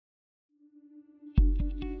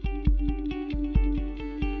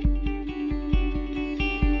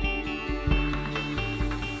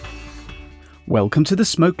Welcome to the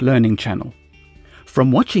Smoke Learning channel. From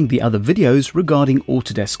watching the other videos regarding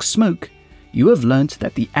Autodesk Smoke, you have learnt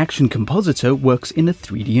that the Action Compositor works in a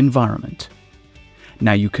 3D environment.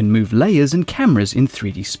 Now you can move layers and cameras in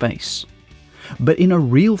 3D space. But in a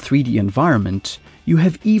real 3D environment, you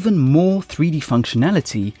have even more 3D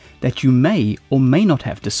functionality that you may or may not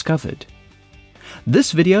have discovered.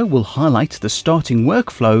 This video will highlight the starting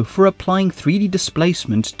workflow for applying 3D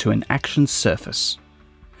displacement to an action surface.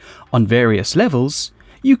 On various levels,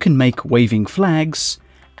 you can make waving flags,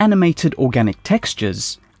 animated organic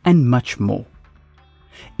textures, and much more.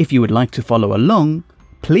 If you would like to follow along,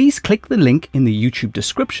 please click the link in the YouTube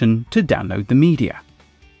description to download the media.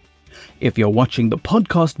 If you're watching the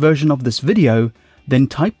podcast version of this video, then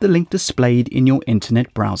type the link displayed in your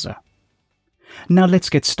internet browser. Now let's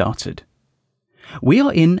get started. We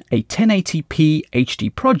are in a 1080p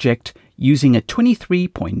HD project using a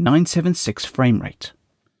 23.976 frame rate.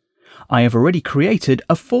 I have already created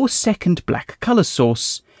a 4-second black color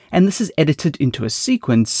source, and this is edited into a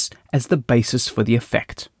sequence as the basis for the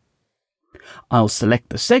effect. I'll select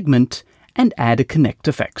the segment and add a Connect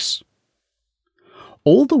Effects.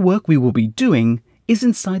 All the work we will be doing is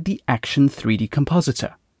inside the Action 3D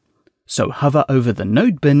Compositor. So hover over the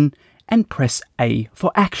node bin and press A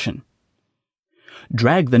for Action.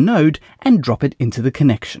 Drag the node and drop it into the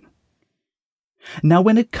connection. Now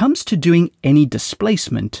when it comes to doing any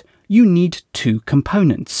displacement, you need two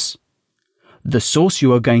components: the source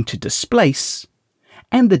you are going to displace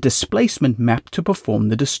and the displacement map to perform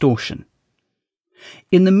the distortion.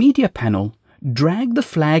 In the Media panel, drag the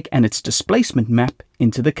flag and its displacement map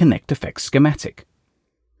into the Connect Effects schematic.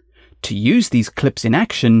 To use these clips in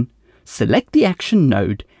action, select the Action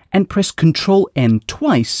node and press Ctrl-N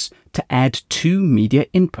twice to add two media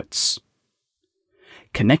inputs.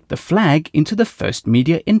 Connect the flag into the first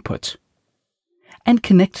media input, and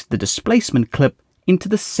connect the displacement clip into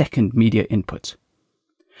the second media input.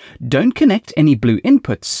 Don't connect any blue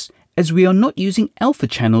inputs, as we are not using alpha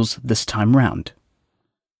channels this time round.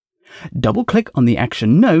 Double-click on the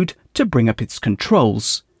Action node to bring up its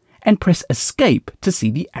controls, and press Escape to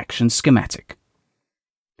see the Action schematic.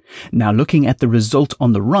 Now looking at the result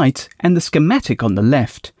on the right and the schematic on the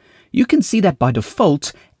left, you can see that by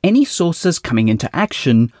default, any sources coming into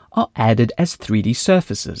Action are added as 3D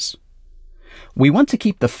surfaces. We want to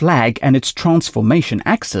keep the flag and its transformation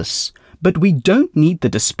axis, but we don't need the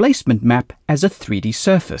displacement map as a 3D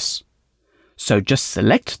surface. So just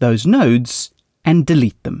select those nodes and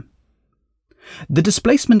delete them. The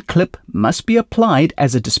displacement clip must be applied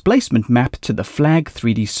as a displacement map to the flag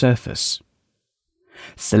 3D surface.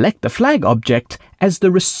 Select the flag object as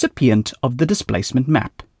the recipient of the displacement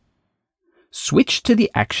map. Switch to the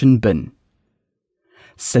Action bin.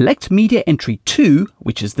 Select Media Entry 2,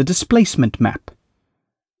 which is the displacement map.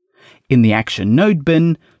 In the Action node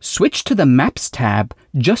bin, switch to the Maps tab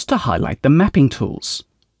just to highlight the mapping tools.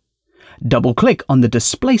 Double-click on the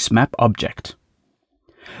Displace Map object.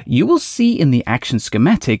 You will see in the Action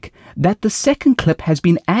schematic that the second clip has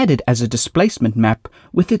been added as a displacement map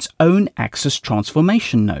with its own axis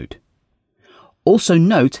transformation node. Also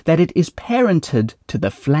note that it is parented to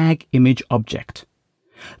the flag image object.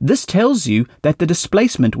 This tells you that the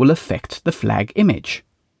displacement will affect the flag image.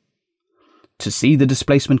 To see the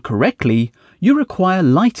displacement correctly, you require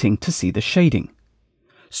lighting to see the shading.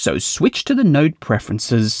 So switch to the Node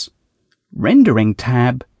Preferences, Rendering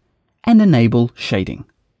tab, and enable Shading.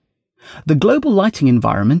 The global lighting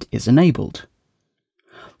environment is enabled.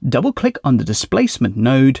 Double-click on the displacement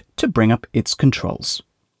node to bring up its controls.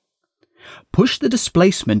 Push the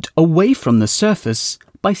displacement away from the surface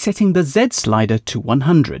by setting the Z slider to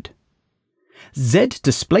 100. Z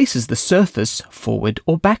displaces the surface forward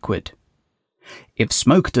or backward. If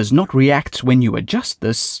Smoke does not react when you adjust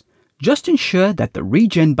this, just ensure that the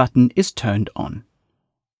Regen button is turned on.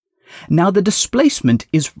 Now the displacement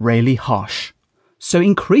is really harsh, so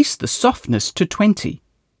increase the softness to 20.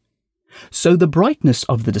 So the brightness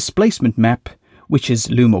of the displacement map, which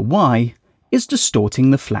is Luma Y, is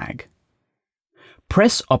distorting the flag.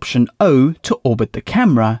 Press Option O to orbit the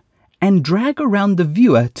camera and drag around the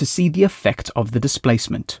viewer to see the effect of the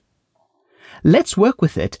displacement. Let's work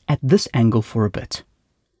with it at this angle for a bit.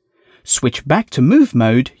 Switch back to Move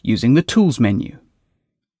mode using the Tools menu.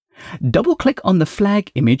 Double-click on the flag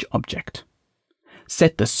image object.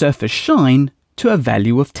 Set the surface shine to a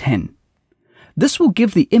value of 10. This will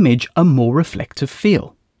give the image a more reflective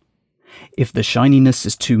feel. If the shininess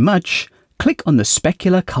is too much, click on the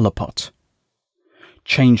specular color pot.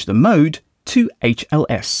 Change the mode to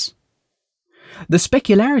HLS. The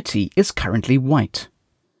specularity is currently white.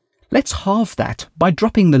 Let's halve that by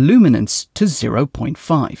dropping the luminance to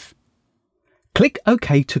 0.5. Click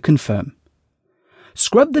OK to confirm.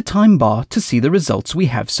 Scrub the time bar to see the results we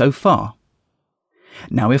have so far.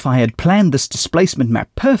 Now, if I had planned this displacement map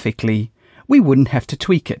perfectly, we wouldn't have to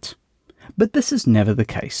tweak it. But this is never the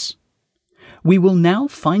case. We will now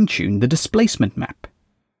fine-tune the displacement map.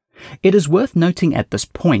 It is worth noting at this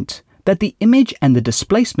point that the image and the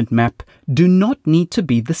displacement map do not need to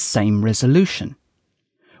be the same resolution.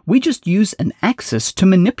 We just use an axis to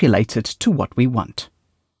manipulate it to what we want.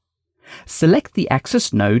 Select the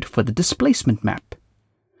axis node for the displacement map.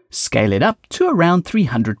 Scale it up to around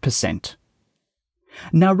 300%.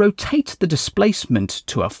 Now rotate the displacement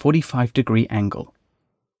to a 45-degree angle.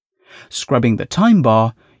 Scrubbing the time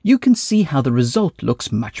bar, you can see how the result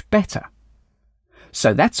looks much better.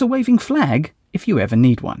 So that's a waving flag if you ever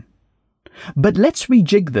need one. But let's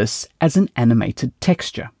rejig this as an animated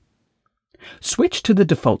texture. Switch to the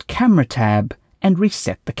default camera tab and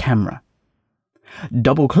reset the camera.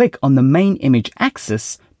 Double-click on the main image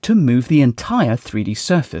axis to move the entire 3D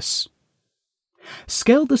surface.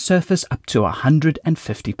 Scale the surface up to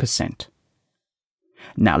 150%.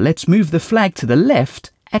 Now let's move the flag to the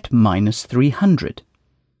left at -300.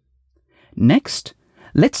 Next,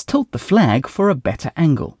 let's tilt the flag for a better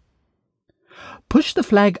angle. Push the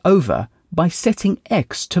flag over by setting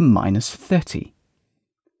X to -30.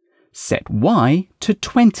 Set Y to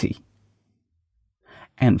 20.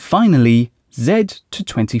 And finally, Z to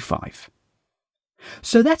 25.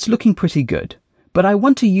 So that's looking pretty good, but I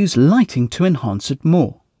want to use lighting to enhance it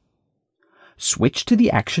more. Switch to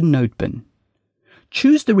the Action node bin.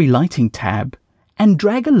 Choose the Relighting tab and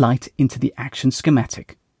drag a light into the action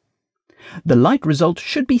schematic. The light result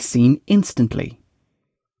should be seen instantly.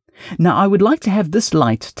 Now I would like to have this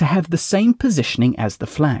light to have the same positioning as the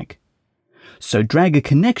flag. So drag a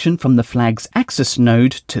connection from the flag's axis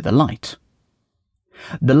node to the light.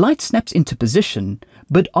 The light snaps into position,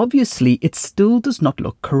 but obviously it still does not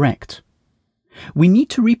look correct. We need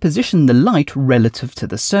to reposition the light relative to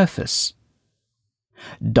the surface.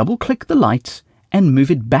 Double-click the light and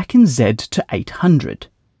move it back in Z to 800.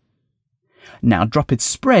 Now drop its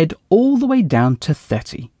spread all the way down to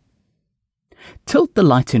 30. Tilt the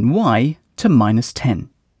light in Y to -10.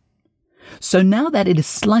 So now that it is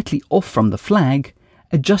slightly off from the flag,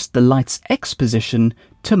 adjust the light's X position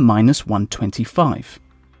to -125.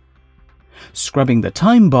 Scrubbing the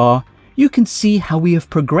time bar, you can see how we have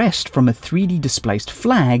progressed from a 3D displaced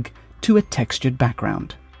flag to a textured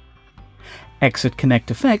background. Exit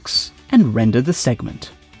Connect Effects and render the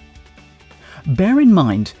segment. Bear in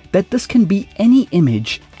mind that this can be any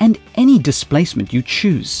image and any displacement you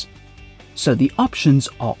choose, so the options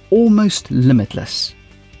are almost limitless.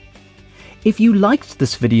 If you liked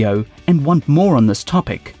this video and want more on this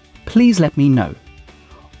topic, please let me know.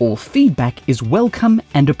 All feedback is welcome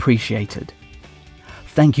and appreciated.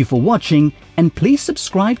 Thank you for watching, and please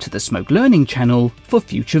subscribe to the Smoke Learning channel for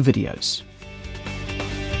future videos.